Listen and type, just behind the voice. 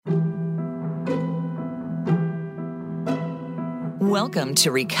Welcome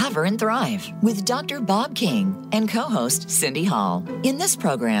to Recover and Thrive with Dr. Bob King and co-host Cindy Hall. In this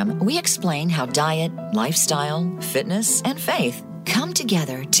program, we explain how diet, lifestyle, fitness, and faith come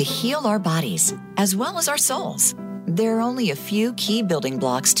together to heal our bodies as well as our souls. There are only a few key building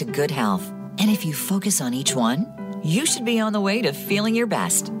blocks to good health, and if you focus on each one, you should be on the way to feeling your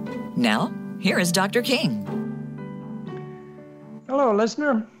best. Now, here is Dr. King. Hello,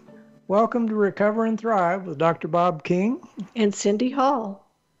 listener. Welcome to Recover and Thrive with Dr. Bob King and Cindy Hall.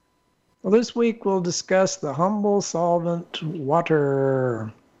 Well, this week we'll discuss the humble solvent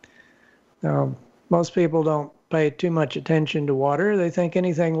water. Now, most people don't pay too much attention to water. They think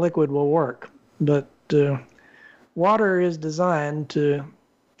anything liquid will work. But water is designed to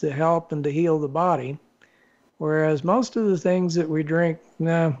help and to heal the body, whereas most of the things that we drink,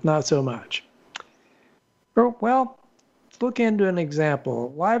 not so much. Well, look into an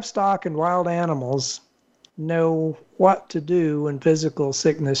example. Livestock and wild animals know what to do when physical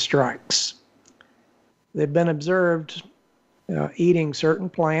sickness strikes. They've been observed eating certain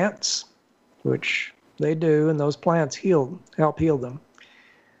plants, which they do, and those plants help heal them.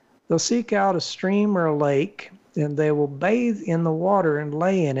 They'll seek out a stream or a lake, and they will bathe in the water and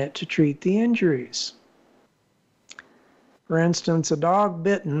lay in it to treat the injuries. For instance, a dog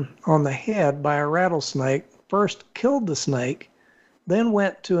bitten on the head by a rattlesnake first killed the snake, then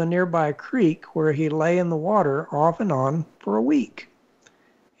went to a nearby creek where he lay in the water off and on for a week.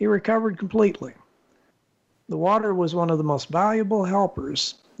 He recovered completely. The water was one of the most valuable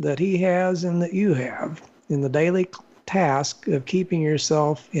helpers that he has and that you have in the daily task of keeping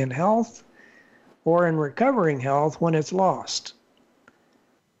yourself in health or in recovering health when it's lost.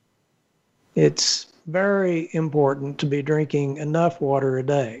 It's very important to be drinking enough water a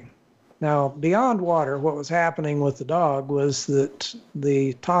day. Now, beyond water, what was happening with the dog was that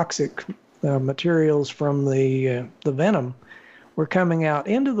the toxic materials from the venom were coming out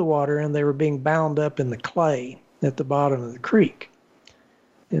into the water, and they were being bound up in the clay at the bottom of the creek.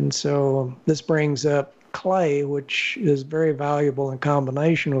 And so this brings up clay, which is very valuable in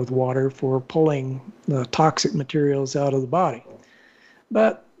combination with water for pulling the toxic materials out of the body.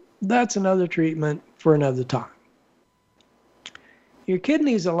 But that's another treatment for another time. Your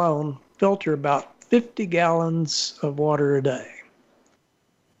kidneys alone filter about 50 gallons of water a day.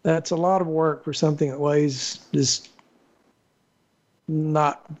 That's a lot of work for something that weighs just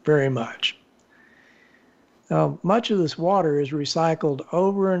not very much. Now, much of this water is recycled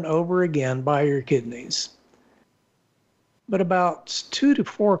over and over again by your kidneys. But about 2 to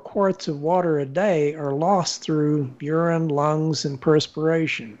 4 quarts of water a day are lost through urine, lungs, and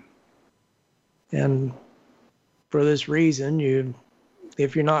perspiration. And for this reason,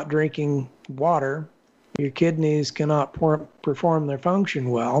 if you're not drinking water, your kidneys cannot perform their function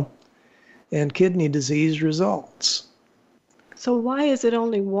well, and kidney disease results. So why is it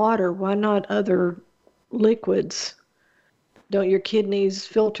only water? Why not other liquids? Don't your kidneys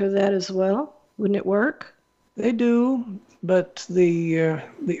filter that as well? Wouldn't it work? They do, but the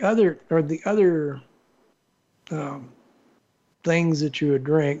other things that you would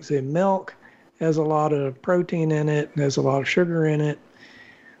drink, say milk, has a lot of protein in it, has a lot of sugar in it,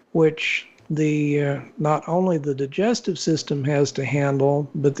 which not only the digestive system has to handle,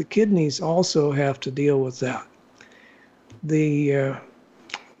 but the kidneys also have to deal with that. The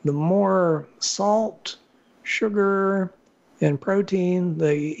more salt, sugar, and protein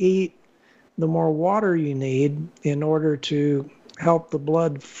that you eat, the more water you need in order to help the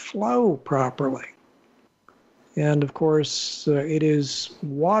blood flow properly. And of course, it is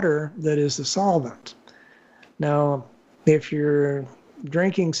water that is the solvent. Now, if you're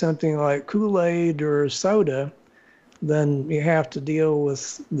drinking something like Kool-Aid or soda, then you have to deal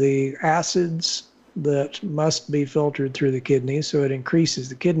with the acids that must be filtered through the kidney, so it increases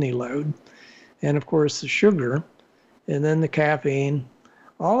the kidney load. And of course, the sugar, and then the caffeine,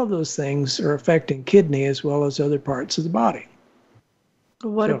 all of those things are affecting kidney as well as other parts of the body.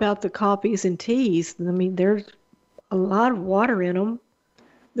 What about the coffees and teas? I mean, there's a lot of water in them.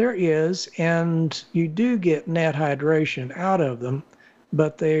 There is, and you do get net hydration out of them,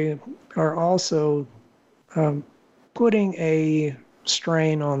 but they are also putting a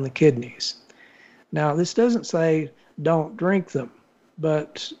strain on the kidneys. Now, this doesn't say don't drink them,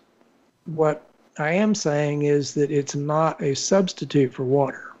 but what I am saying is that it's not a substitute for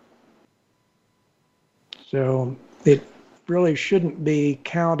water. So it really shouldn't be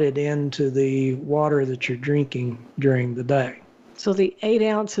counted into the water that you're drinking during the day. So the 8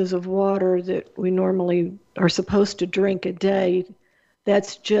 ounces of water that we normally are supposed to drink a day,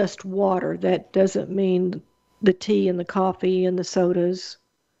 that's just water. That doesn't mean the tea and the coffee and the sodas.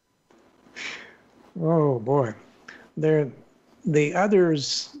 Oh boy, the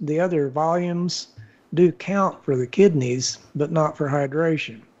other volumes do count for the kidneys, but not for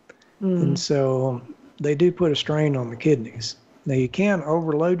hydration. And so they do put a strain on the kidneys. Now, you can't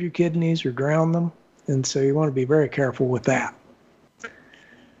overload your kidneys or drown them, and so you want to be very careful with that.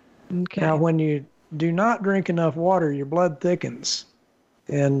 Okay. Now, when you do not drink enough water, your blood thickens,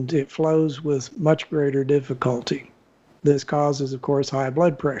 and it flows with much greater difficulty. This causes, of course, high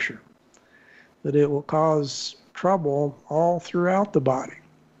blood pressure, but it will cause trouble all throughout the body.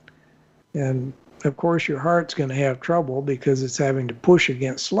 And, of course, your heart's going to have trouble because it's having to push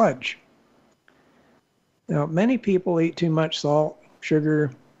against sludge. Now, many people eat too much salt,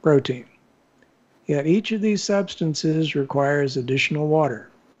 sugar, protein. Yet each of these substances requires additional water.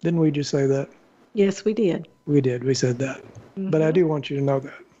 Didn't we just say that? Yes, we did. We did. We said that. But I do want you to know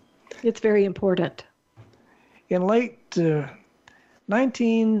that. It's very important. In late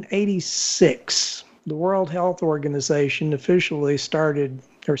 1986, the World Health Organization officially stated,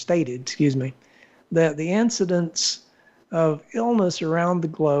 that the incidence of illness around the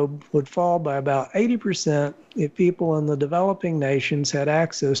globe would fall by about 80% if people in the developing nations had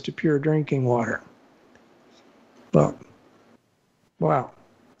access to pure drinking water. Well, wow.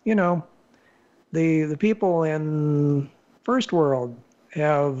 You know, the people in first world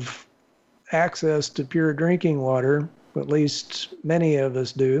have access to pure drinking water, at least many of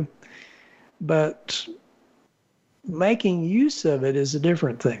us do, but making use of it is a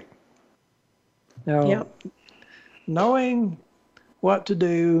different thing. Now, knowing what to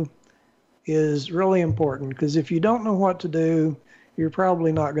do is really important, because if you don't know what to do, you're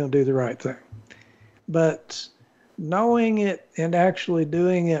probably not going to do the right thing. But knowing it and actually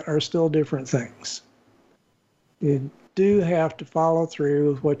doing it are still different things. You do have to follow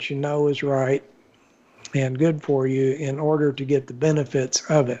through with what you know is right and good for you in order to get the benefits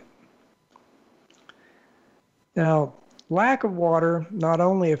of it. Now, lack of water not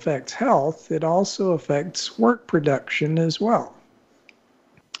only affects health, it also affects work production as well.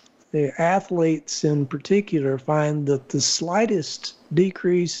 The athletes in particular find that the slightest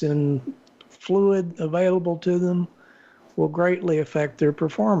decrease in fluid available to them will greatly affect their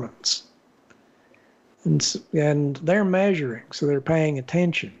performance. And they're measuring, so they're paying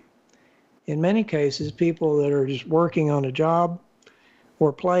attention. In many cases, people that are just working on a job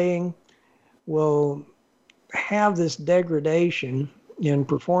or playing will have this degradation in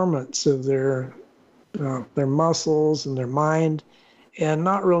performance of their muscles and their mind and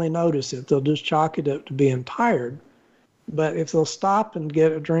not really notice it. They'll just chalk it up to being tired. But if they'll stop and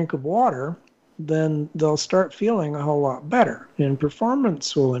get a drink of water, then they'll start feeling a whole lot better and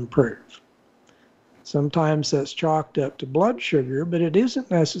performance will improve. Sometimes that's chalked up to blood sugar, but it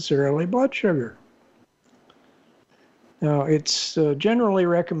isn't necessarily blood sugar. Now, it's generally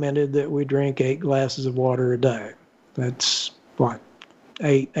recommended that we drink 8 glasses of water a day. That's what,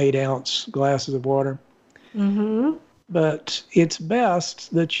 8-ounce glasses of water? Mm-hmm. But it's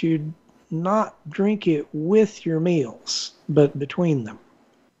best that you not drink it with your meals, but between them.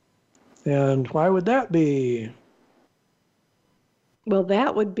 And why would that be? Well,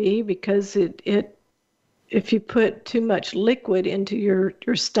 that would be because if you put too much liquid into your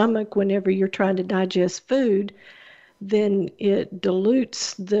stomach whenever you're trying to digest food, then it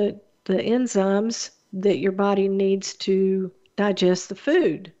dilutes the enzymes that your body needs to digest the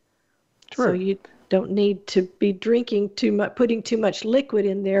food. True. So you don't need to be drinking too much, putting too much liquid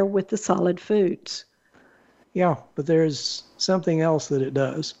in there with the solid foods. Yeah, but there's something else that it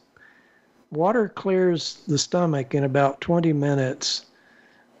does. Water clears the stomach in about 20 minutes,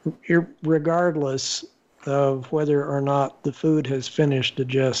 regardless of whether or not the food has finished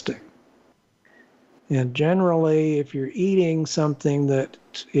digesting. And generally, if you're eating something that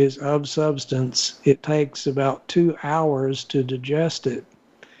is of substance, it takes about 2 hours to digest it.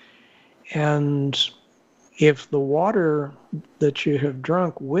 And if the water that you have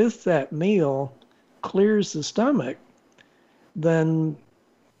drunk with that meal clears the stomach, then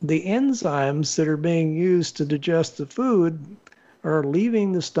the enzymes that are being used to digest the food are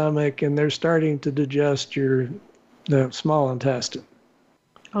leaving the stomach and they're starting to digest the small intestine.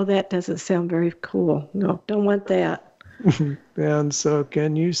 Oh, that doesn't sound very cool. No, don't want that. And so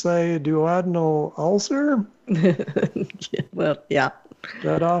can you say duodenal ulcer? Well, yeah.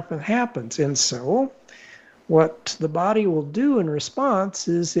 That often happens. And so what the body will do in response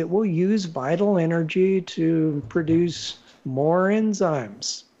is it will use vital energy to produce more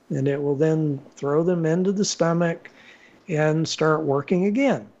enzymes. And it will then throw them into the stomach and start working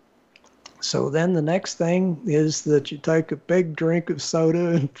again. So then the next thing is that you take a big drink of soda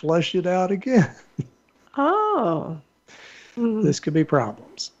and flush it out again. Oh. This could be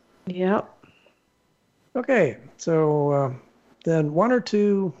problems. Yep. Okay, so then 1 or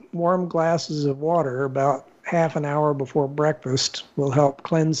 2 warm glasses of water about half an hour before breakfast will help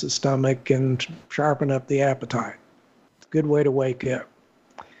cleanse the stomach and sharpen up the appetite. It's a good way to wake up.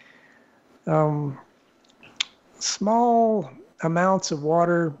 Small amounts of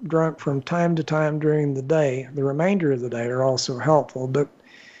water drunk from time to time during the day, the remainder of the day, are also helpful, but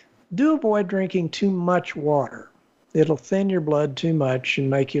do avoid drinking too much water. It'll thin your blood too much and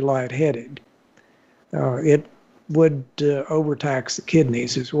make you lightheaded. It would overtax the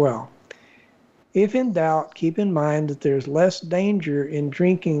kidneys as well. If in doubt, keep in mind that there's less danger in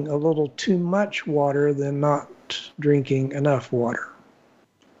drinking a little too much water than not drinking enough water.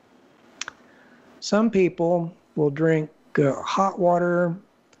 Some people will drink hot water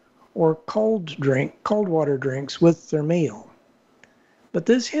or cold water drinks with their meal. But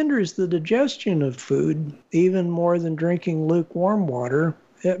this hinders the digestion of food even more than drinking lukewarm water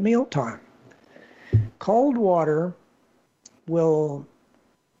at mealtime. Cold water will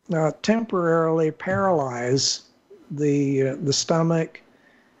temporarily paralyze the stomach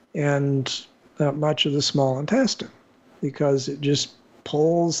and much of the small intestine because it just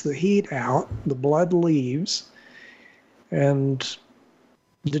pulls the heat out, the blood leaves, and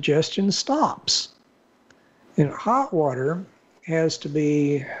digestion stops. And hot water has to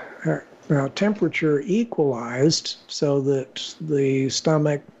be temperature equalized so that the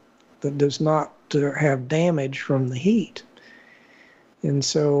stomach that does not have damage from the heat. And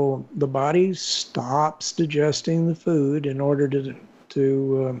so the body stops digesting the food in order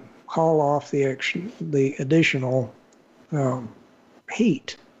to haul off the additional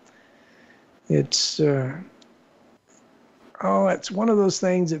heat. It's one of those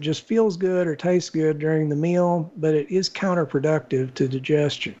things that just feels good or tastes good during the meal, but it is counterproductive to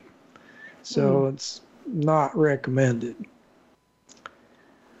digestion. So it's not recommended.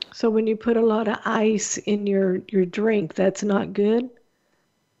 So when you put a lot of ice in your drink, that's not good?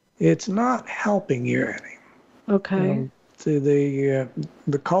 It's not helping you any. Okay. So the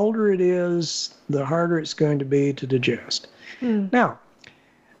colder it is, the harder it's going to be to digest. Now,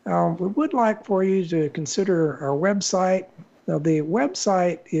 we would like for you to consider our website. Now, the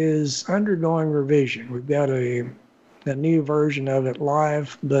website is undergoing revision. We've got a new version of it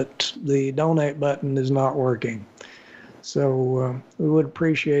live, but the donate button is not working. So we would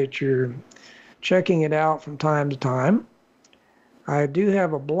appreciate your checking it out from time to time. I do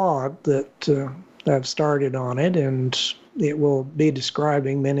have a blog that I've started on it, and it will be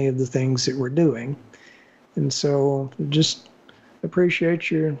describing many of the things that we're doing. And so just appreciate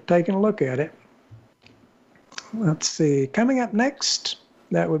you taking a look at it. Let's see. Coming up next,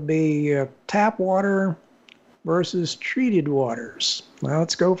 that would be tap water versus treated waters. Now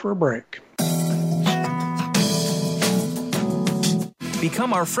let's go for a break.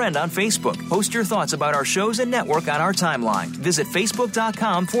 Become our friend on Facebook. Post your thoughts about our shows and network on our timeline. Visit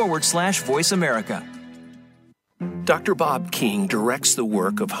facebook.com/Voice America. Dr. Bob King directs the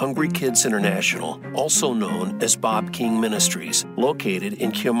work of Hungry Kids International, also known as Bob King Ministries, located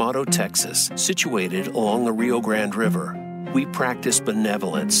in Quemado, Texas, situated along the Rio Grande River. We practice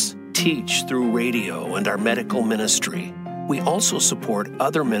benevolence, teach through radio and our medical ministry. We also support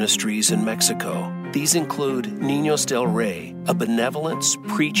other ministries in Mexico. These include Niños del Rey, a benevolence,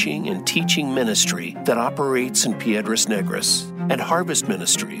 preaching, and teaching ministry that operates in Piedras Negras, and Harvest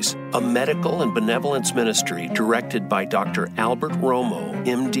Ministries, a medical and benevolence ministry directed by Dr. Albert Romo,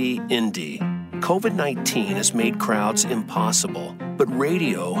 MD, Indy. COVID-19 has made crowds impossible, but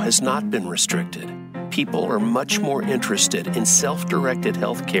radio has not been restricted. People are much more interested in self-directed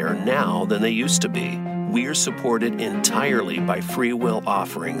health care now than they used to be. We are supported entirely by free will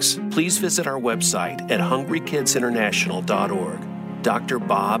offerings. Please visit our website at hungrykidsinternational.org. Dr.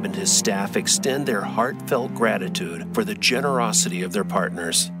 Bob and his staff extend their heartfelt gratitude for the generosity of their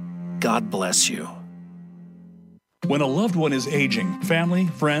partners. God bless you. When a loved one is aging, family,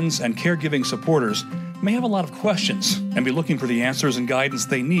 friends, and caregiving supporters may have a lot of questions and be looking for the answers and guidance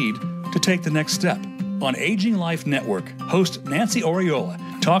they need to take the next step. On Aging Life Network, host Nancy Oriola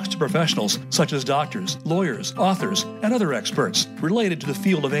talks to professionals such as doctors, lawyers, authors, and other experts related to the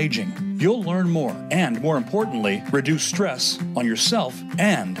field of aging. You'll learn more and, more importantly, reduce stress on yourself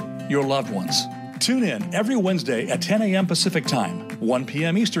and your loved ones. Tune in every Wednesday at 10 a.m. Pacific Time, 1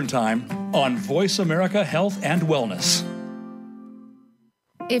 p.m. Eastern Time on Voice America Health and Wellness.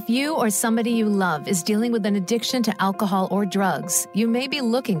 If you or somebody you love is dealing with an addiction to alcohol or drugs, you may be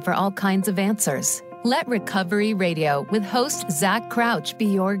looking for all kinds of answers. Let Recovery Radio with host Zach Crouch be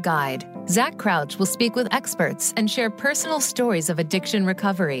your guide. Zach Crouch will speak with experts and share personal stories of addiction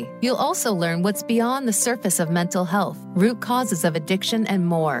recovery. You'll also learn what's beyond the surface of mental health, root causes of addiction, and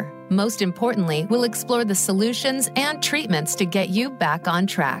more. Most importantly, we'll explore the solutions and treatments to get you back on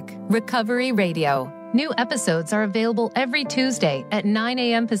track. Recovery Radio. New episodes are available every Tuesday at 9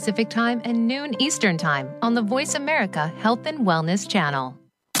 a.m. Pacific Time and noon Eastern Time on the Voice America Health and Wellness channel.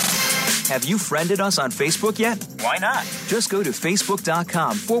 Have you friended us on Facebook yet? Why not? Just go to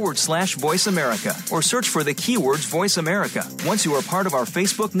facebook.com/Voice America or search for the keywords Voice America. Once you are part of our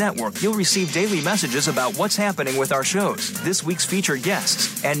Facebook network, you'll receive daily messages about what's happening with our shows, this week's featured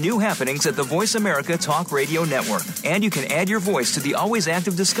guests, and new happenings at the Voice America Talk Radio Network. And you can add your voice to the always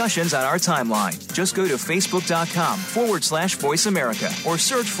active discussions on our timeline. Just go to facebook.com/Voice America or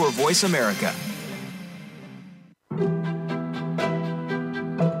search for Voice America.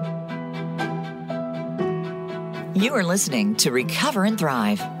 You are listening to Recover and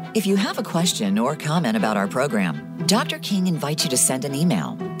Thrive. If you have a question or comment about our program, Dr. King invites you to send an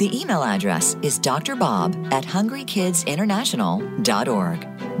email. The email address is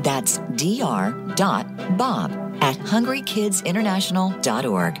drbob@hungrykidsinternational.org. That's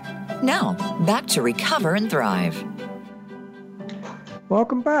dr.bob@hungrykidsinternational.org. Now, back to Recover and Thrive.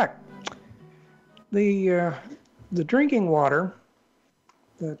 Welcome back. The drinking water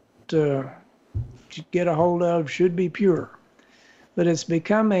that you get a hold of should be pure, but it's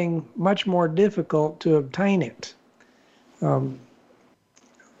becoming much more difficult to obtain it.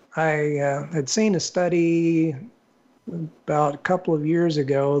 I had seen a study about a couple of years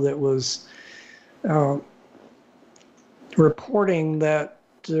ago that was reporting that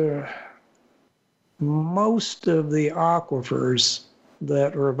most of the aquifers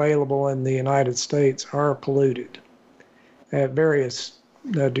that are available in the United States are polluted at various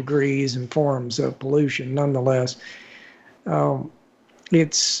degrees and forms of pollution. Nonetheless, there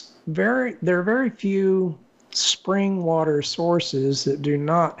are very few spring water sources that do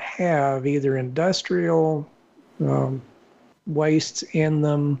not have either industrial wastes in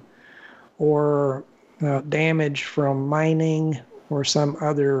them or damage from mining or some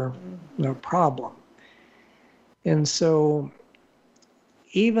other problem. And so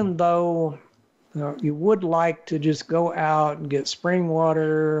even though you would like to just go out and get spring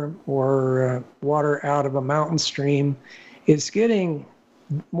water or water out of a mountain stream, it's getting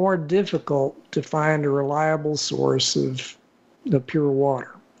more difficult to find a reliable source of the pure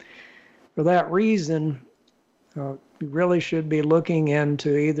water. For that reason, you really should be looking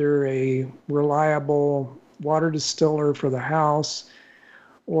into either a reliable water distiller for the house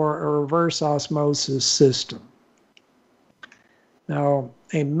or a reverse osmosis system. Now,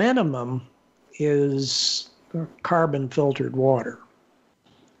 a minimum is carbon filtered water.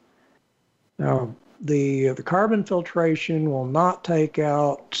 Now, the carbon filtration will not take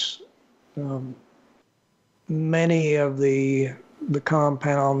out many of the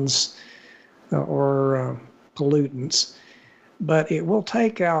compounds or pollutants, but it will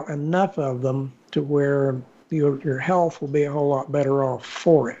take out enough of them to where your health will be a whole lot better off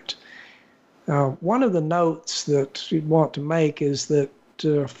for it. One of the notes that you'd want to make is that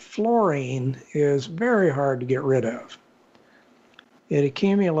fluorine is very hard to get rid of. It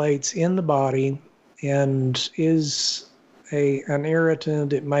accumulates in the body and is an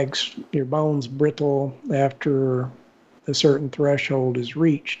irritant. It makes your bones brittle after a certain threshold is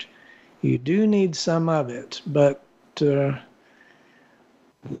reached. You do need some of it, but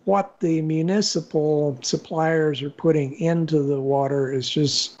what the municipal suppliers are putting into the water is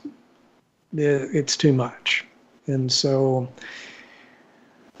just, it's too much. And so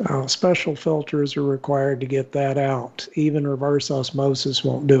special filters are required to get that out. Even reverse osmosis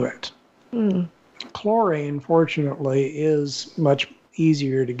won't do it. Chlorine, fortunately, is much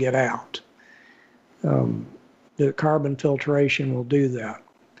easier to get out. The carbon filtration will do that.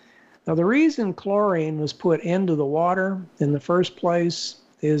 Now, the reason chlorine was put into the water in the first place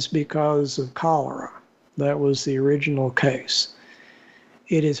is because of cholera. That was the original case.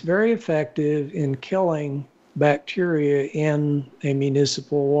 It is very effective in killing bacteria in a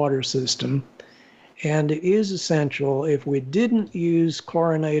municipal water system, and it is essential. If we didn't use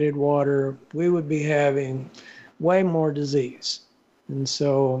chlorinated water, we would be having way more disease. And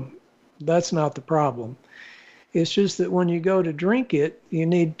so that's not the problem. It's just that when you go to drink it, you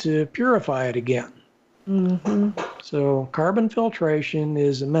need to purify it again. So carbon filtration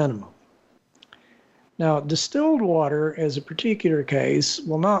is a minimum. Now, distilled water, as a particular case,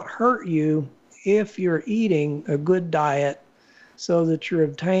 will not hurt you if you're eating a good diet so that you're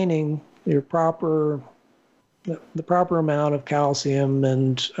obtaining the proper amount of calcium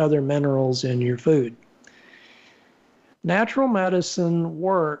and other minerals in your food. Natural medicine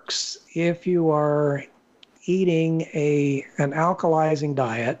works if you are eating an alkalizing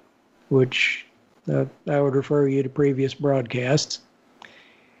diet, which I would refer you to previous broadcasts,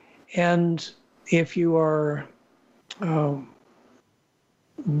 and if you are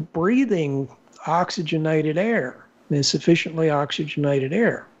breathing oxygenated air, sufficiently oxygenated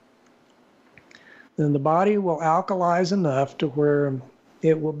air, then the body will alkalize enough to where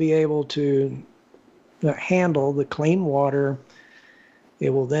it will be able to handle the clean water. It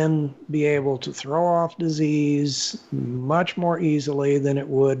will then be able to throw off disease much more easily than it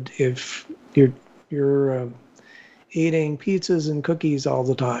would if you're eating pizzas and cookies all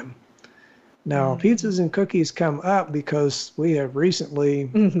the time. Now, pizzas and cookies come up because we have recently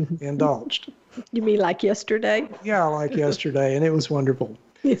indulged. You mean like yesterday? Yeah, like yesterday, and it was wonderful.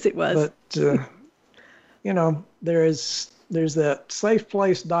 Yes, it was. But, there's that safe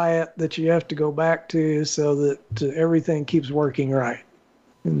place diet that you have to go back to so that everything keeps working right.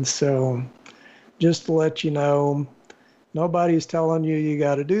 And so just to let you know, nobody's telling you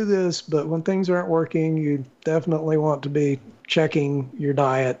got to do this, but when things aren't working, you definitely want to be checking your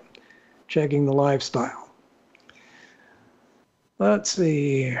diet, checking the lifestyle. Let's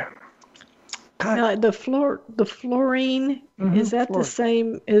see. Now, the fluorine, is that the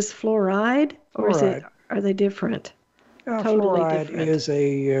same as fluoride? Or are they different? Totally fluoride different. is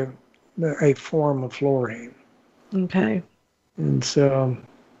a form of fluorine. Okay. And so,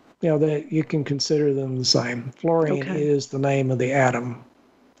 that you can consider them the same. Fluorine is the name of the atom.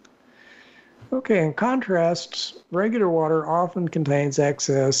 Okay, in contrast, regular water often contains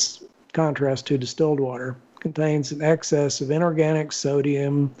contrast to distilled water, contains an excess of inorganic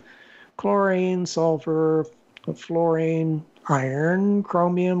sodium, chlorine, sulfur, fluorine, iron,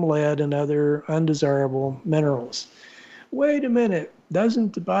 chromium, lead, and other undesirable minerals. Wait a minute,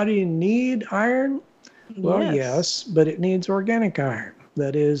 doesn't the body need iron? Well, yes, but it needs organic iron.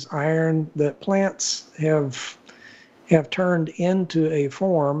 That is iron that plants have turned into a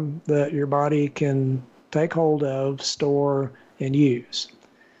form that your body can take hold of, store, and use.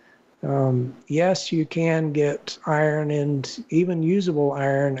 Yes, you can get iron and even usable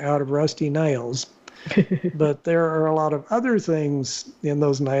iron out of rusty nails, but there are a lot of other things in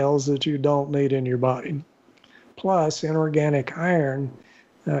those nails that you don't need in your body. Plus, inorganic iron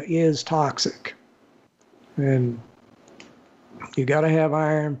is toxic. And you got to have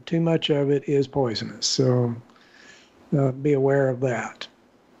iron. Too much of it is poisonous. So be aware of that.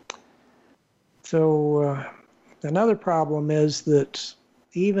 So another problem is that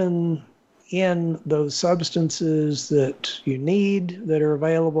even in those substances that you need that are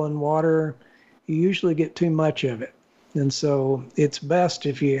available in water, you usually get too much of it. And so it's best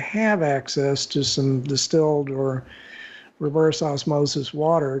if you have access to some distilled or reverse osmosis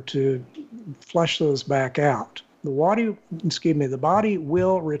water to flush those back out. The body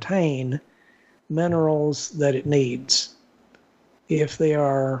will retain minerals that it needs if they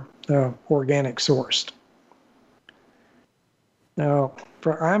are organic sourced. Now,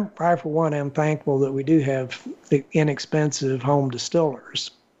 I for one am thankful that we do have inexpensive home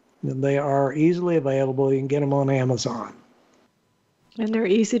distillers. And they are easily available. You can get them on Amazon. And they're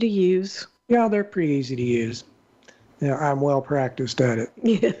easy to use. Yeah, they're pretty easy to use. I'm well practiced at it.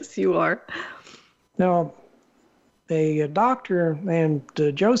 Yes, you are. Now, a doctor named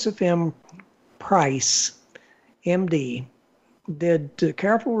Joseph M. Price, MD, did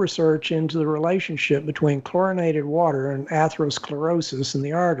careful research into the relationship between chlorinated water and atherosclerosis in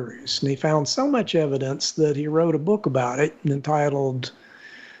the arteries. And he found so much evidence that he wrote a book about it entitled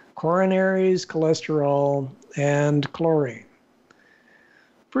Coronaries, Cholesterol, and Chlorine.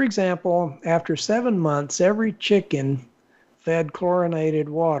 For example, after 7 months, every chicken fed chlorinated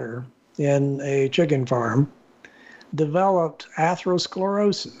water in a chicken farm developed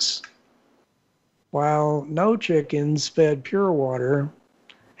atherosclerosis, while no chickens fed pure water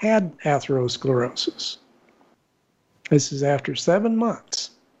had atherosclerosis. This is after 7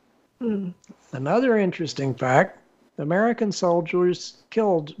 months. Another interesting fact, American soldiers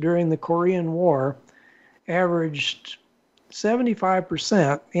killed during the Korean War averaged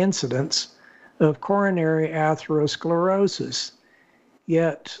 75% incidence of coronary atherosclerosis,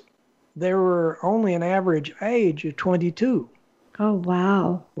 yet they were only an average age of 22. Oh,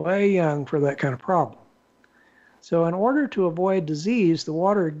 wow. Way young for that kind of problem. So in order to avoid disease, the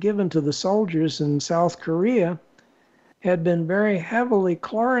water given to the soldiers in South Korea had been very heavily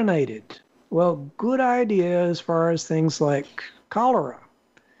chlorinated. Well, good idea as far as things like cholera.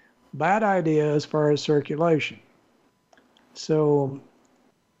 Bad idea as far as circulation. So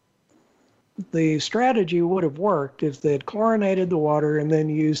the strategy would have worked if they had chlorinated the water and then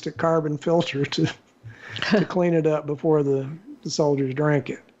used a carbon filter to to clean it up before the soldiers drank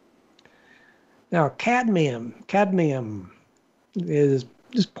it. Now, cadmium is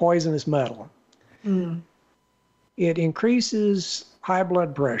just poisonous metal. It increases high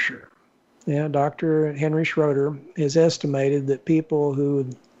blood pressure. Dr. Henry Schroeder has estimated that people who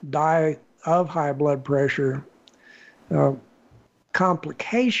die of high blood pressure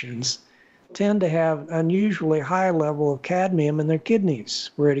complications tend to have unusually high level of cadmium in their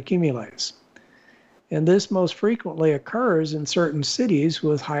kidneys where it accumulates. And this most frequently occurs in certain cities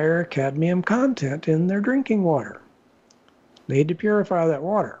with higher cadmium content in their drinking water. Need to purify that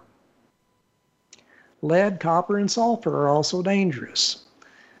water. Lead, copper, and sulfur are also dangerous.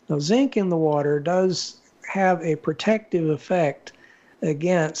 Now, zinc in the water does have a protective effect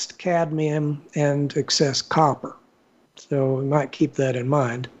against cadmium and excess copper. So we might keep that in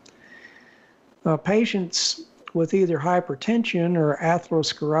mind. Patients with either hypertension or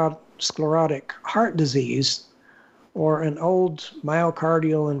atherosclerotic heart disease or an old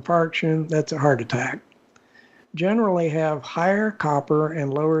myocardial infarction, that's a heart attack, generally have higher copper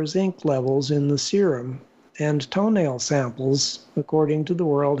and lower zinc levels in the serum and toenail samples, according to the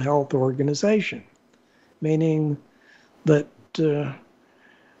World Health Organization, meaning that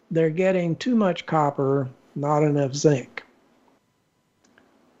they're getting too much copper, not enough zinc.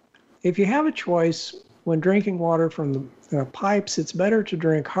 If you have a choice when drinking water from the pipes, it's better to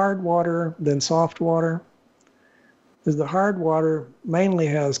drink hard water than soft water, because the hard water mainly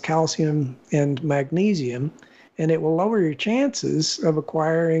has calcium and magnesium, and it will lower your chances of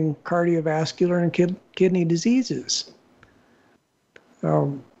acquiring cardiovascular and kidney diseases.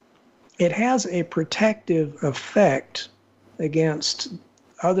 It has a protective effect against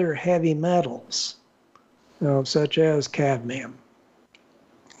other heavy metals, such as cadmium.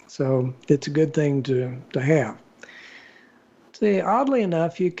 So it's a good thing to have. See, oddly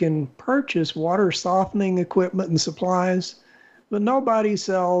enough, you can purchase water softening equipment and supplies, but nobody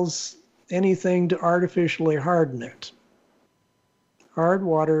sells anything to artificially harden it. Hard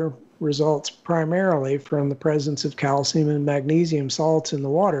water results primarily from the presence of calcium and magnesium salts in the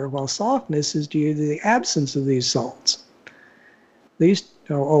water, while softness is due to the absence of these salts.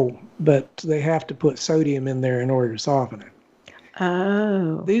 But they have to put sodium in there in order to soften it.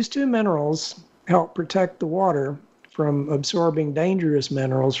 Oh. These two minerals help protect the water from absorbing dangerous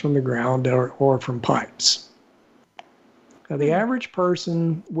minerals from the ground or from pipes. Now, the average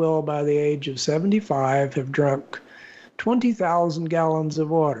person will, by the age of 75, have drunk 20,000 gallons of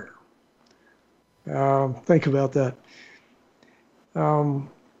water. Think about that.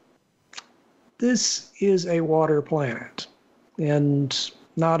 This is a water planet, and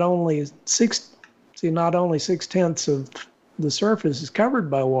not only 6/10 of the surface is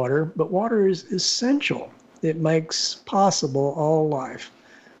covered by water, but water is essential. It makes possible all life.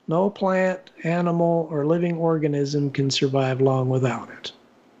 No plant, animal, or living organism can survive long without it.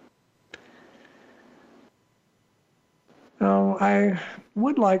 Now, I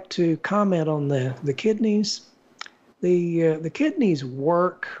would like to comment on the kidneys. The kidneys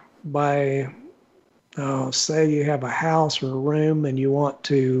work by, say you have a house or a room and you want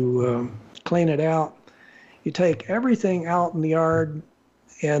to clean it out. You take everything out in the yard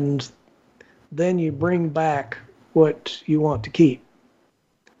and then you bring back what you want to keep.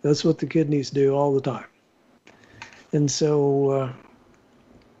 That's what the kidneys do all the time. And so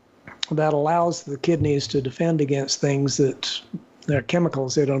that allows the kidneys to defend against things that are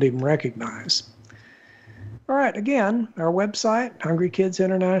chemicals they don't even recognize. All right, again, our website,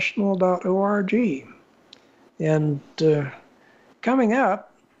 hungrykidsinternational.org. And coming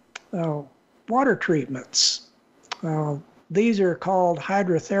up, water treatments. These are called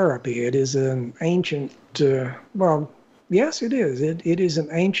hydrotherapy. It is an ancient, yes, it is. It is an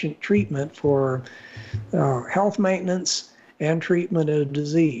ancient treatment for health maintenance and treatment of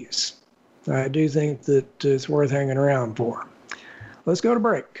disease. I do think that it's worth hanging around for. Let's go to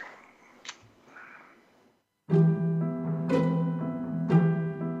break.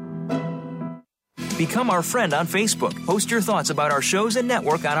 Become our friend on Facebook. Post your thoughts about our shows and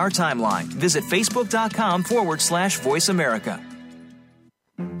network on our timeline. Visit facebook.com/Voice America.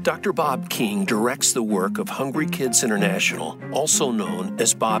 Dr. Bob King directs the work of Hungry Kids International, also known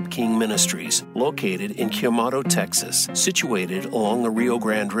as Bob King Ministries, located in Quemado, Texas, situated along the Rio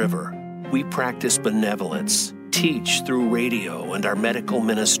Grande River. We practice benevolence, teach through radio and our medical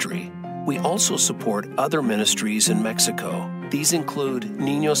ministry. We also support other ministries in Mexico. These include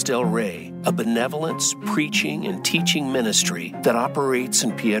Niños del Rey, a benevolence, preaching, and teaching ministry that operates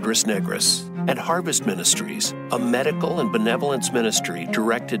in Piedras Negras, and Harvest Ministries, a medical and benevolence ministry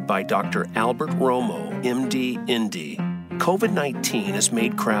directed by Dr. Albert Romo, MD, Indy. COVID-19 has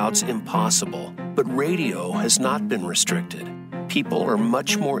made crowds impossible, but radio has not been restricted. People are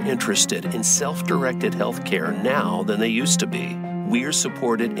much more interested in self-directed healthcare now than they used to be. We are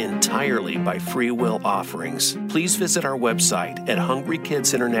supported entirely by free will offerings. Please visit our website at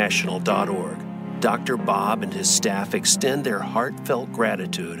hungrykidsinternational.org. Dr. Bob and his staff extend their heartfelt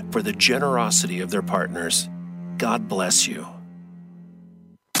gratitude for the generosity of their partners. God bless you.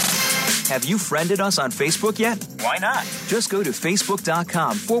 Have you friended us on Facebook yet? Why not? Just go to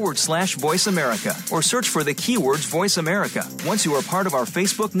facebook.com/Voice America or search for the keywords Voice America. Once you are part of our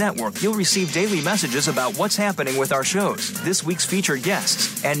Facebook network, you'll receive daily messages about what's happening with our shows, this week's featured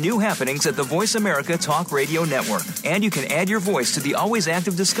guests, and new happenings at the Voice America Talk Radio Network. And you can add your voice to the always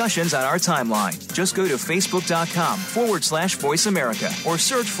active discussions on our timeline. Just go to facebook.com/Voice America or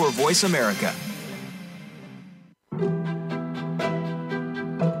search for Voice America.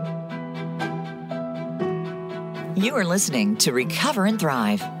 You are listening to Recover and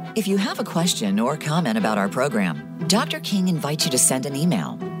Thrive. If you have a question or comment about our program, Dr. King invites you to send an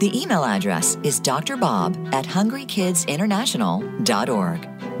email. The email address is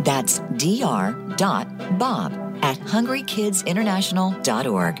drbob@hungrykidsinternational.org. That's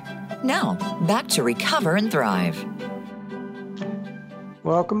dr.bob@hungrykidsinternational.org. Now, back to Recover and Thrive.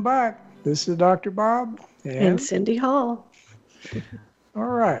 Welcome back. This is Dr. Bob and Cindy Hall. All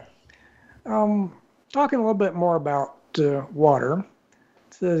right. Talking a little bit more about water.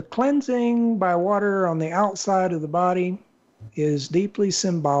 The cleansing by water on the outside of the body is deeply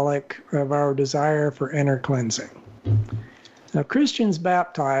symbolic of our desire for inner cleansing. Now, Christians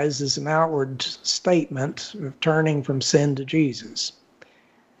baptize is an outward statement of turning from sin to Jesus.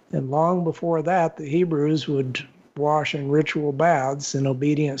 And long before that, the Hebrews would wash in ritual baths in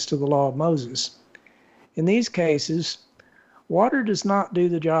obedience to the law of Moses. In these cases, water does not do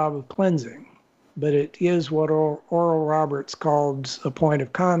the job of cleansing, but it is what Oral Roberts called a point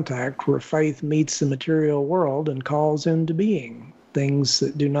of contact where faith meets the material world and calls into being things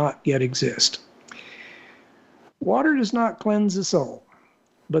that do not yet exist. Water does not cleanse the soul,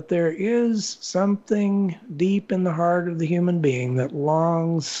 but there is something deep in the heart of the human being that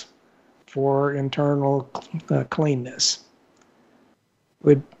longs for internal cleanness.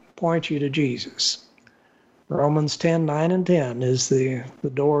 We'd point you to Jesus. Romans 10:9 and 10 is the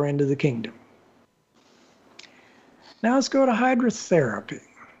door into the kingdom. Now let's go to hydrotherapy.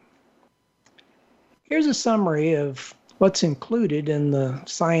 Here's a summary of what's included in the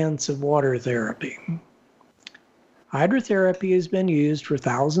science of water therapy. Hydrotherapy has been used for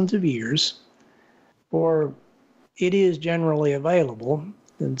thousands of years, or it is generally available,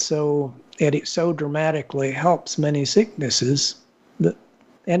 and so it so dramatically helps many sicknesses,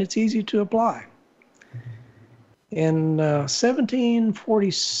 and it's easy to apply. In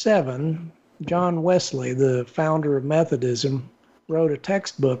 1747, John Wesley, the founder of Methodism, wrote a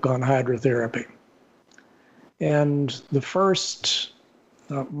textbook on hydrotherapy. And the first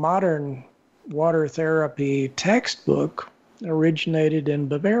modern water therapy textbook originated in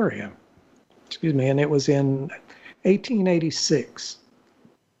Bavaria. And it was in 1886.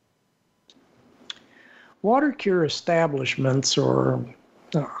 Water cure establishments, or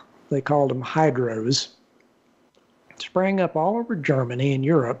they called them hydros, sprang up all over Germany and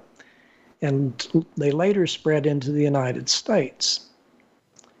Europe, and they later spread into the United States.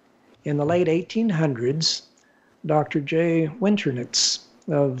 In the late 1800s, Dr. J. Winternitz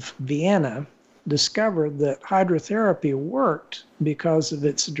of Vienna discovered that hydrotherapy worked because of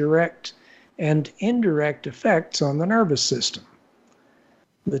its direct and indirect effects on the nervous system.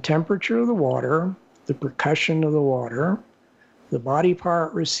 The temperature of the water, the percussion of the water, the body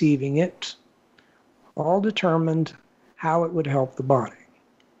part receiving it, all determined how it would help the body.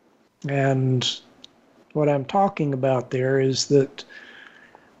 And what I'm talking about there is that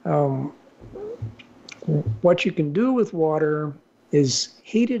what you can do with water is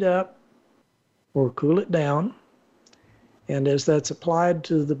heat it up or cool it down. And as that's applied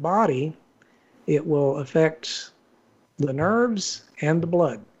to the body, it will affect the nerves and the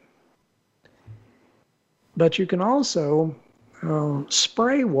blood. But you can also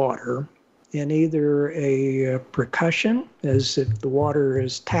spray water in either a percussion, as if the water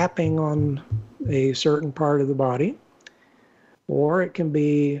is tapping on a certain part of the body, or it can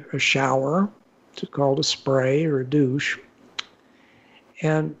be a shower, it's called a spray or a douche,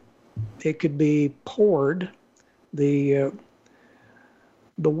 and it could be poured. The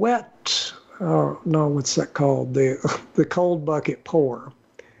wet, what's that called? The cold bucket pour.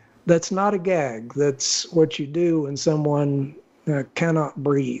 That's not a gag. That's what you do when someone cannot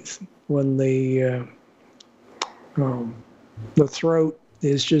breathe, when the throat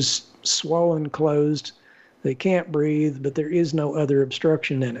is just swollen closed. They can't breathe, but there is no other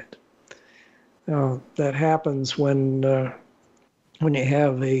obstruction in it. That happens when you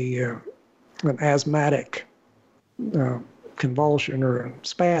have an asthmatic convulsion or a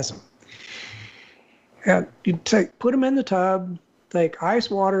spasm. And you put them in the tub, take ice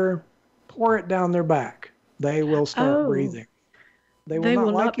water, pour it down their back. They will start breathing. They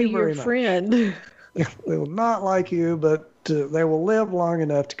will not like you very much. Friend. They will not like you, but they will live long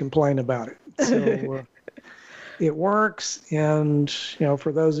enough to complain about it. So it works, and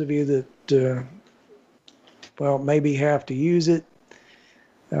for those of you that maybe have to use it,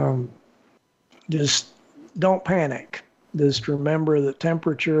 just don't panic. Just remember that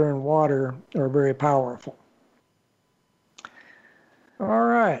temperature and water are very powerful. All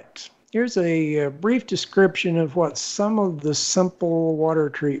right. Here's a brief description of what some of the simple water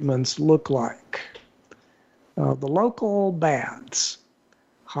treatments look like. The local baths.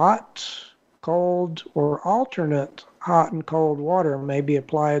 Hot, cold, or alternate hot and cold water may be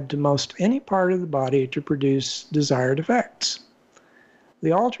applied to most any part of the body to produce desired effects.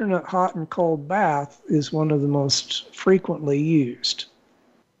 The alternate hot and cold bath is one of the most frequently used.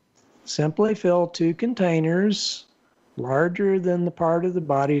 Simply fill 2 containers larger than the part of the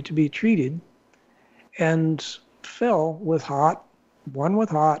body to be treated and fill with one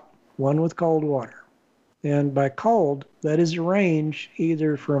with cold water. And by cold, that is a range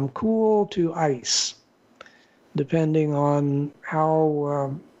either from cool to ice, depending on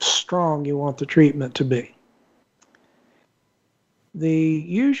how strong you want the treatment to be. The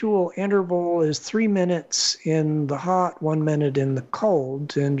usual interval is 3 minutes in the hot, 1 minute in the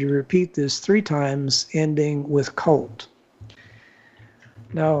cold, and you repeat this 3 times, ending with cold.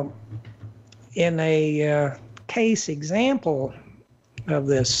 Now, in a case example of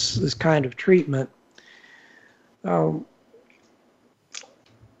this kind of treatment,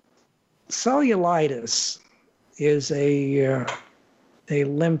 cellulitis is a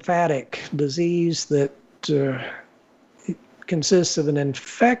lymphatic disease that consists of an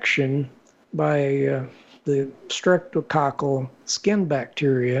infection by the streptococcal skin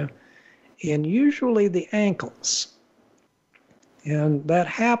bacteria in usually the ankles. And that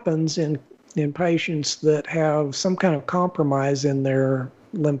happens in patients that have some kind of compromise in their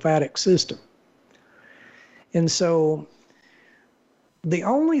lymphatic system. And so the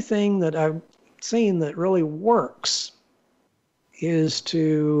only thing that I've seen that really works is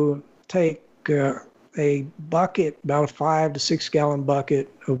to take a bucket, about a 5 to 6 gallon bucket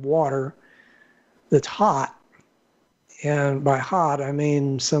of water that's hot. And by hot, I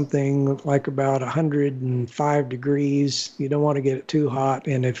mean something like about 105 degrees. You don't want to get it too hot.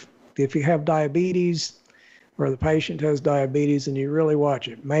 And if you have diabetes or the patient has diabetes, and you really watch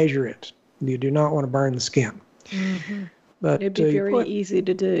it, measure it. You do not want to burn the skin. Mm-hmm. But it'd be very easy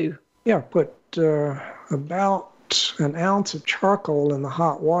to do. Yeah, put about an ounce of charcoal in the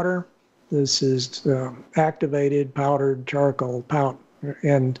hot water. This is activated powdered charcoal powder.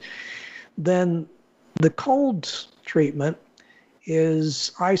 And then the cold treatment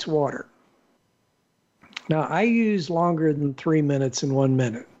is ice water. Now, I use longer than 3 minutes and 1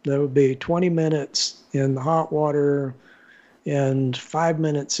 minute. That would be 20 minutes in the hot water and 5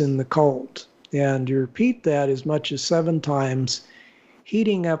 minutes in the cold. And you repeat that as much as 7 times,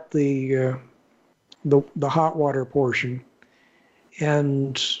 heating up the hot water portion.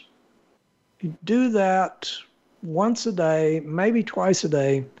 And you do that once a day, maybe twice a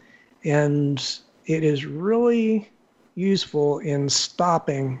day, and it is really useful in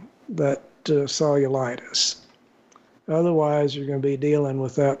stopping that cellulitis. Otherwise, you're going to be dealing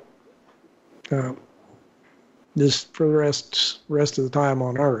with that just for the rest of the time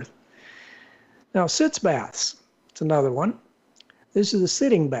on Earth. Now, sitz baths. It's another one. This is a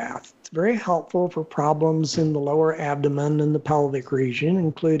sitting bath. It's very helpful for problems in the lower abdomen and the pelvic region,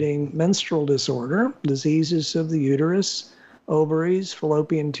 including menstrual disorder, diseases of the uterus, ovaries,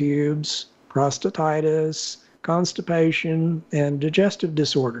 fallopian tubes, prostatitis, constipation, and digestive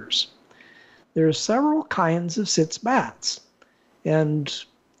disorders. There are several kinds of sitz baths, and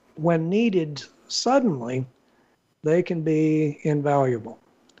when needed suddenly, they can be invaluable.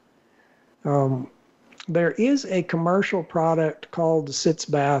 There is a commercial product called the sitz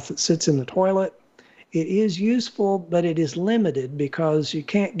bath that sits in the toilet. It is useful, but it is limited because you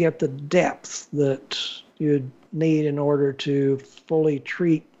can't get the depth that you'd need in order to fully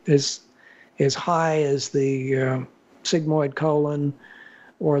treat as high as the sigmoid colon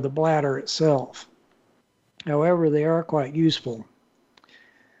or the bladder itself. However, they are quite useful.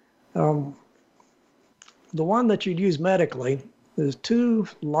 The one that you'd use medically is 2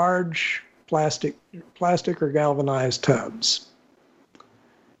 large plastic or galvanized tubs.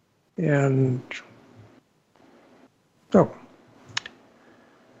 And So,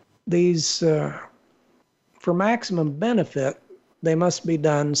 these, for maximum benefit, they must be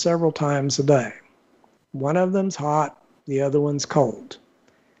done several times a day. One of them's hot, the other one's cold.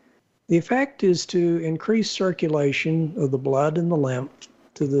 The effect is to increase circulation of the blood and the lymph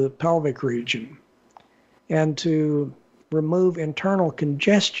to the pelvic region and to remove internal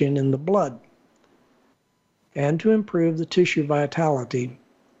congestion in the blood and to improve the tissue vitality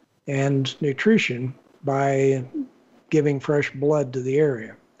and nutrition by giving fresh blood to the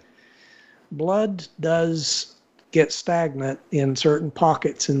area. Blood does get stagnant in certain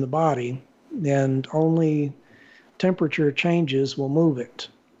pockets in the body, and only temperature changes will move it.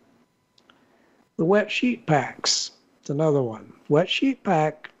 The wet sheet packs, it's another one. Wet sheet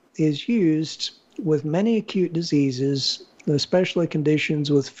pack is used with many acute diseases, especially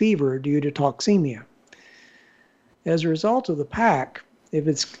conditions with fever due to toxemia. As a result of the pack, if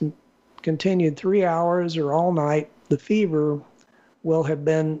it's continued 3 hours or all night, the fever will have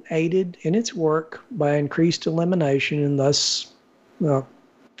been aided in its work by increased elimination, and thus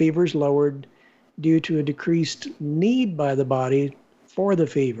fever is lowered due to a decreased need by the body for the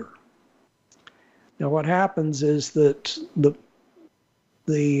fever. Now what happens is that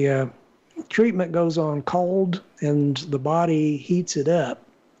the treatment goes on cold and the body heats it up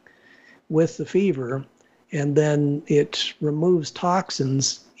with the fever, and then it removes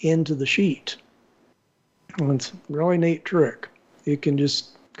toxins into the sheet. And it's a really neat trick. You can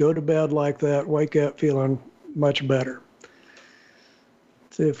just go to bed like that, wake up feeling much better.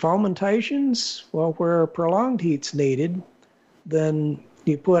 The fomentations, well, where prolonged heat's needed, then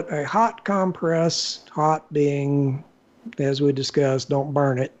you put a hot compress, hot being, as we discussed, don't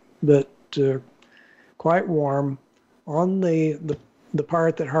burn it, but quite warm, on the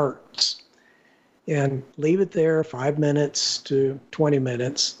part that hurts. And leave it there 5 minutes to 20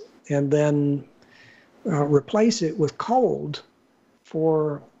 minutes, and then replace it with cold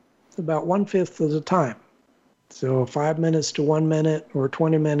for about 1/5 of the time. So 5 minutes to 1 minute, or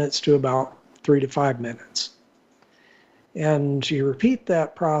 20 minutes to about 3 to 5 minutes. And you repeat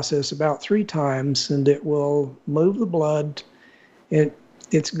that process about 3 times, and it will move the blood.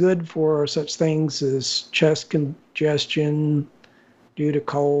 It's good for such things as chest congestion due to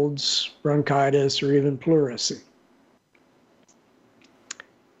colds, bronchitis, or even pleurisy.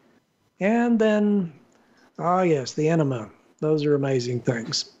 And then, yes, the enema. Those are amazing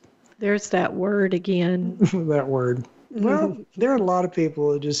things. There's that word again. That word. Well, there are a lot of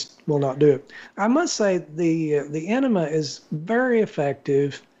people who just will not do it. I must say the enema is very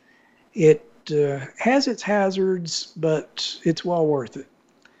effective. It has its hazards, but it's well worth it.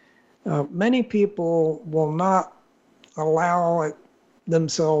 Many people will not allow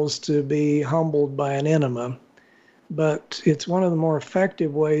themselves to be humbled by an enema, but it's one of the more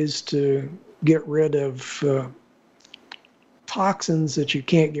effective ways to get rid of toxins that you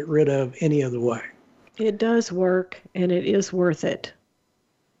can't get rid of any other way. It does work, and it is worth it.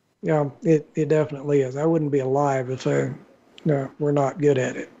 Yeah, it definitely is. I wouldn't be alive if we're not good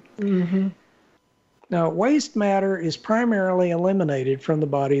at it. Mm-hmm. Now, waste matter is primarily eliminated from the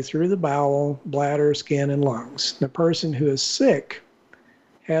body through the bowel, bladder, skin, and lungs. The person who is sick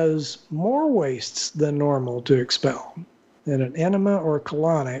has more wastes than normal to expel, and an enema or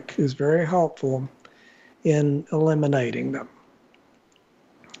colonic is very helpful in eliminating them.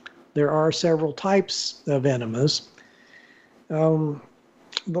 There are several types of enemas. The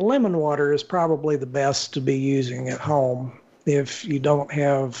lemon water is probably the best to be using at home if you don't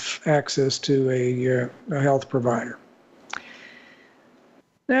have access to a health provider.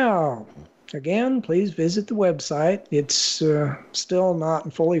 Now, again, please visit the website. It's still not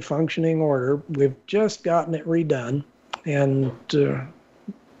in fully functioning order. We've just gotten it redone, and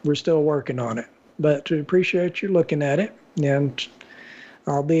we're still working on it. But we appreciate you looking at it, and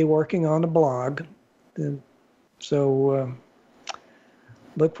I'll be working on a blog. And so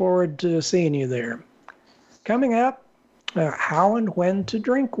look forward to seeing you there. Coming up, how and when to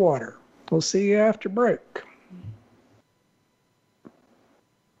drink water. We'll see you after break.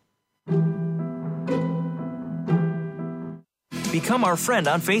 Become our friend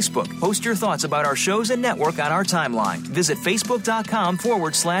on Facebook. Post your thoughts about our shows and network on our timeline. Visit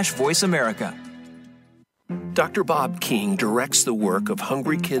facebook.com/Voice America. Dr. Bob King directs the work of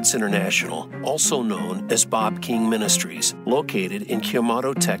Hungry Kids International, also known as Bob King Ministries, located in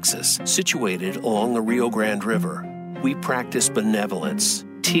Quemado, Texas, situated along the Rio Grande River. We practice benevolence,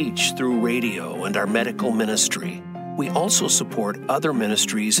 teach through radio and our medical ministry. We also support other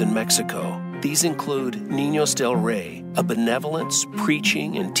ministries in Mexico. These include Niños del Rey, a benevolence,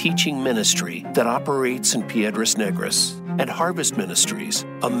 preaching, and teaching ministry that operates in Piedras Negras, and Harvest Ministries,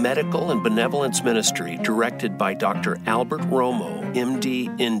 a medical and benevolence ministry directed by Dr. Albert Romo,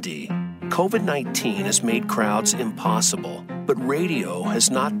 MD, Indy. COVID-19 has made crowds impossible, but radio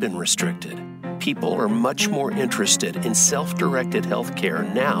has not been restricted. People are much more interested in self-directed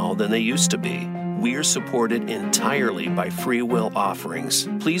healthcare now than they used to be. We are supported entirely by free will offerings.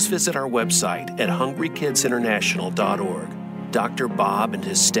 Please visit our website at hungrykidsinternational.org. Dr. Bob and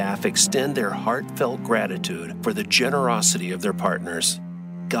his staff extend their heartfelt gratitude for the generosity of their partners.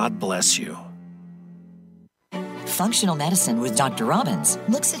 God bless you. Functional Medicine with Dr. Robbins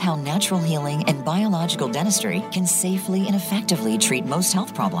looks at how natural healing and biological dentistry can safely and effectively treat most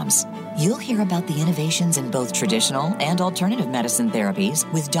health problems. You'll hear about the innovations in both traditional and alternative medicine therapies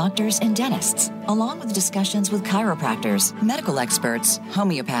with doctors and dentists, along with discussions with chiropractors, medical experts,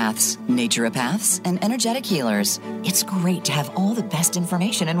 homeopaths, naturopaths, and energetic healers. It's great to have all the best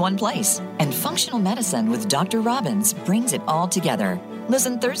information in one place. And Functional Medicine with Dr. Robbins brings it all together.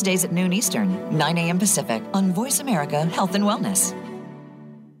 Listen Thursdays at noon Eastern, 9 a.m. Pacific on Voice America Health and Wellness.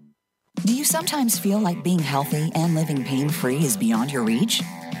 Do you sometimes feel like being healthy and living pain-free is beyond your reach?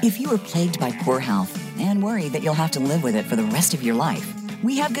 If you are plagued by poor health and worry that you'll have to live with it for the rest of your life,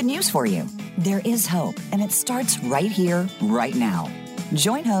 we have good news for you. There is hope, and it starts right here, right now.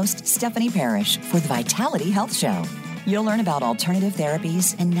 Join host Stephanie Parrish for the Vitality Health Show. You'll learn about alternative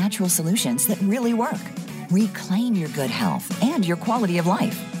therapies and natural solutions that really work. Reclaim your good health and your quality of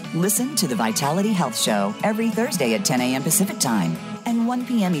life. Listen to the Vitality Health Show every Thursday at 10 a.m. Pacific Time and 1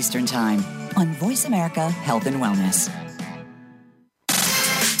 p.m. Eastern Time on Voice America Health and Wellness.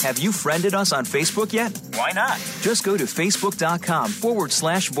 Have you friended us on Facebook yet? Why not? Just go to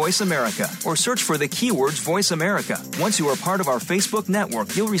facebook.com/Voice America or search for the keywords Voice America. Once you are part of our Facebook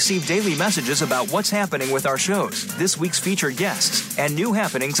network, you'll receive daily messages about what's happening with our shows, this week's featured guests, and new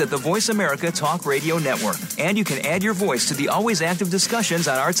happenings at the Voice America Talk Radio Network. And you can add your voice to the always active discussions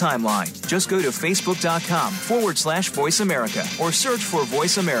on our timeline. Just go to facebook.com/Voice America or search for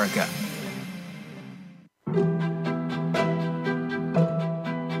Voice America.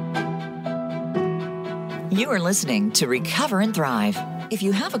 You are listening to Recover and Thrive. If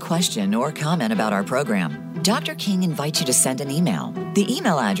you have a question or comment about our program, Dr. King invites you to send an email. The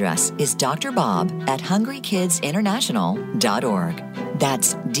email address is drbob@hungrykidsinternational.org.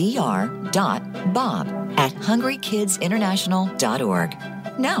 That's dr.bob@hungrykidsinternational.org.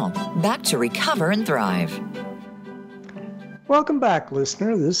 Now, back to Recover and Thrive. Welcome back,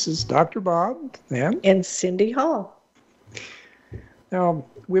 listener. This is Dr. Bob and Cindy Hall. Now,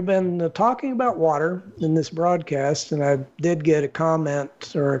 we've been talking about water in this broadcast, and I did get a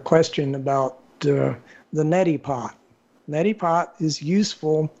comment or a question about the neti pot. Neti pot is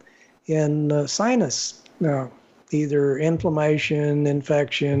useful in sinus, either inflammation,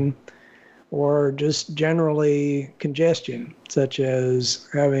 infection, or just generally congestion, such as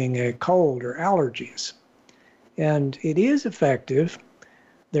having a cold or allergies. And it is effective.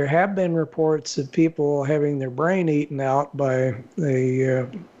 There have been reports of people having their brain eaten out by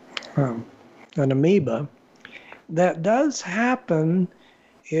an amoeba. That does happen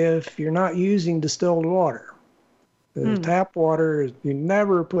if you're not using distilled water. The tap water, you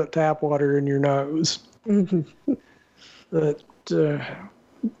never put tap water in your nose. But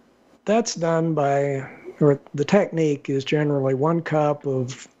that's done by, or the technique is generally 1 cup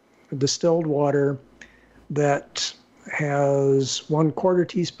of distilled water that has 1/4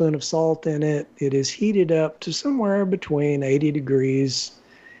 teaspoon of salt in it. It is heated up to somewhere between 80 degrees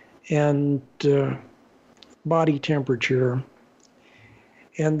and body temperature.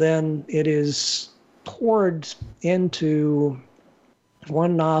 And then it is poured into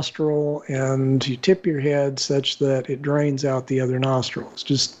one nostril, and you tip your head such that it drains out the other nostril. It's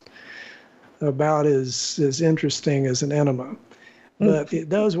just about as interesting as an enema. But it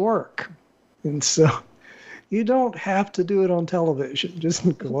does work. And so you don't have to do it on television. Just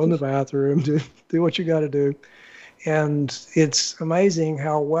go in the bathroom, do what you got to do. And it's amazing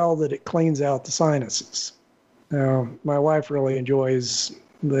how well that it cleans out the sinuses. Now, my wife really enjoys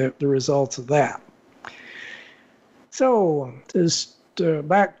the results of that. So, just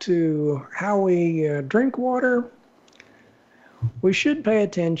back to how we drink water. We should pay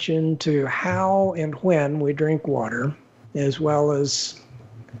attention to how and when we drink water, as well as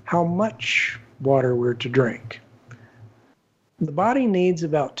how much water we're to drink. The body needs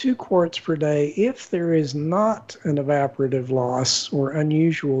about 2 quarts per day if there is not an evaporative loss or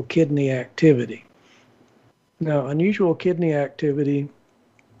unusual kidney activity. Now, unusual kidney activity,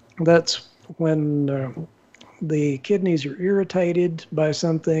 that's when the kidneys are irritated by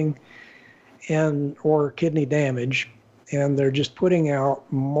something or kidney damage, and they're just putting out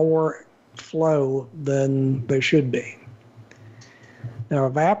more flow than they should be. Now,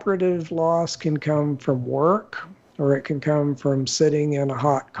 evaporative loss can come from work, or it can come from sitting in a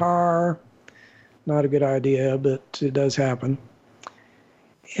hot car. Not a good idea, but it does happen.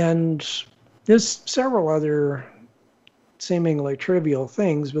 And there's several other seemingly trivial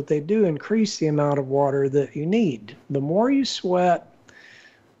things, but they do increase the amount of water that you need. The more you sweat,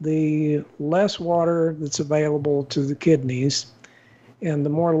 the less water that's available to the kidneys, and the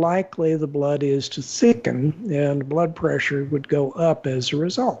more likely the blood is to thicken, and blood pressure would go up as a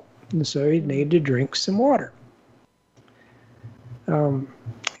result. And so you need to drink some water.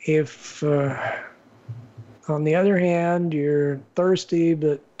 If, on the other hand, you're thirsty,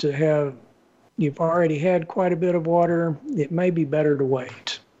 but you've already had quite a bit of water, it may be better to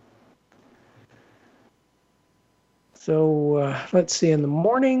wait. So let's see, in the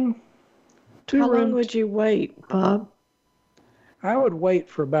morning, How long would you wait, Bob? I would wait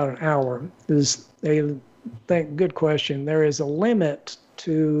for about an hour. Good question. There is a limit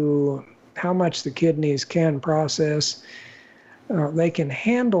to how much the kidneys can process. They can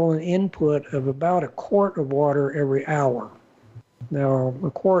handle an input of about a quart of water every hour. Now, a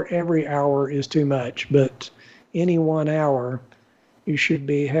quart every hour is too much, but any 1 hour, you should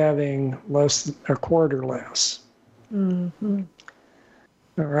be having a quart or less. Mm-hmm.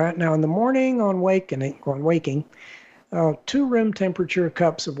 All right. Now, in the morning on waking, 2 room temperature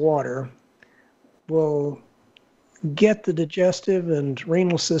cups of water will get the digestive and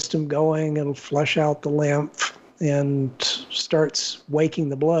renal system going. It'll flush out the lymph and starts waking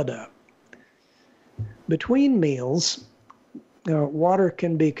the blood up. Between meals, water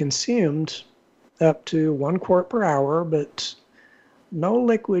can be consumed up to 1 quart per hour, but no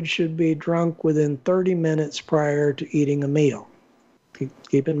liquid should be drunk within 30 minutes prior to eating a meal.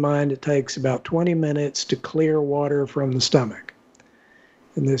 Keep in mind it takes about 20 minutes to clear water from the stomach.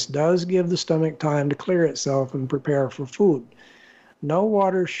 And this does give the stomach time to clear itself and prepare for food. No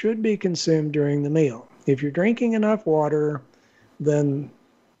water should be consumed during the meal. If you're drinking enough water, then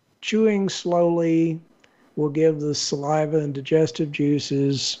chewing slowly will give the saliva and digestive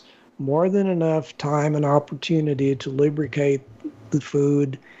juices more than enough time and opportunity to lubricate the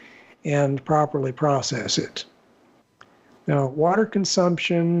food and properly process it. Now, water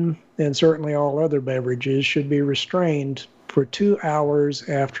consumption, and certainly all other beverages, should be restrained for 2 hours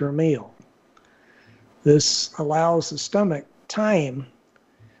after a meal. This allows the stomach time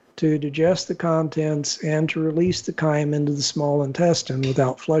to digest the contents and to release the chyme into the small intestine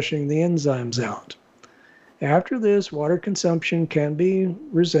without flushing the enzymes out. After this, water consumption can be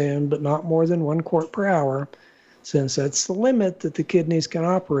resumed, but not more than 1 quart per hour, since that's the limit that the kidneys can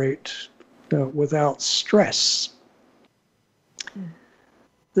operate without stress.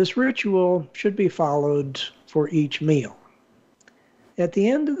 This ritual should be followed for each meal. At the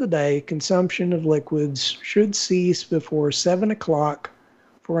end of the day, consumption of liquids should cease before 7 o'clock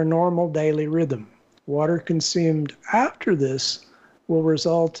for a normal daily rhythm. Water consumed after this will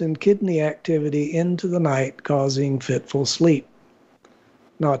result in kidney activity into the night, causing fitful sleep.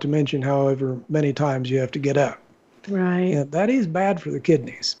 Not to mention however many times you have to get up. Right. And that is bad for the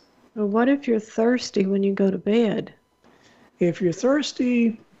kidneys. Well, what if you're thirsty when you go to bed? If you're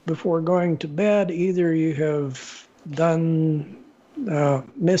thirsty before going to bed, either you have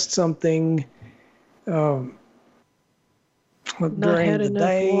missed something during the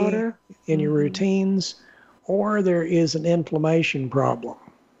day water in your routines, or there is an inflammation problem.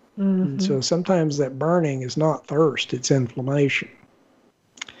 Mm-hmm. And so sometimes that burning is not thirst, it's inflammation.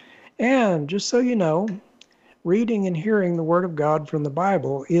 And just so you know, reading and hearing the Word of God from the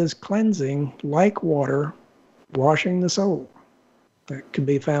Bible is cleansing like water, washing the soul. That can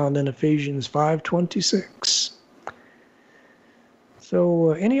be found in Ephesians 5:26.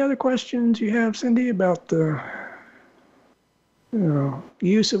 So any other questions you have, Cindy, about the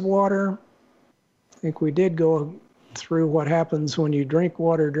use of water? I think we did go through what happens when you drink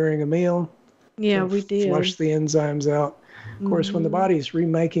water during a meal. Yeah, we did. Flush the enzymes out. Of course, when the body's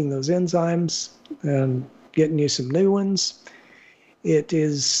remaking those enzymes and getting you some new ones, it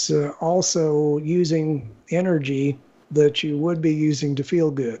is also using energy that you would be using to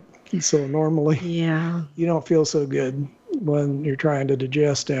feel good. So normally you don't feel so good when you're trying to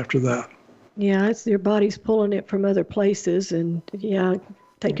digest after that. Yeah, it's your body's pulling it from other places and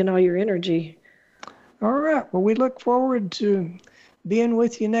taking all your energy. All right. Well, we look forward to being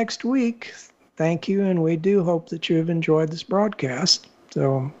with you next week. Thank you, and we do hope that you have enjoyed this broadcast.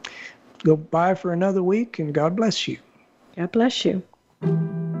 So go bye for another week, and God bless you. God bless you.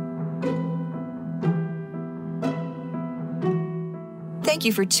 Thank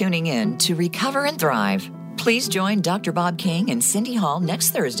you for tuning in to Recover and Thrive. Please join Dr. Bob King and Cindy Hall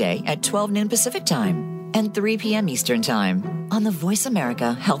next Thursday at 12 noon Pacific Time and 3 p.m. Eastern Time on the Voice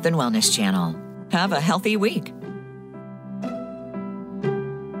America Health and Wellness Channel. Have a healthy week.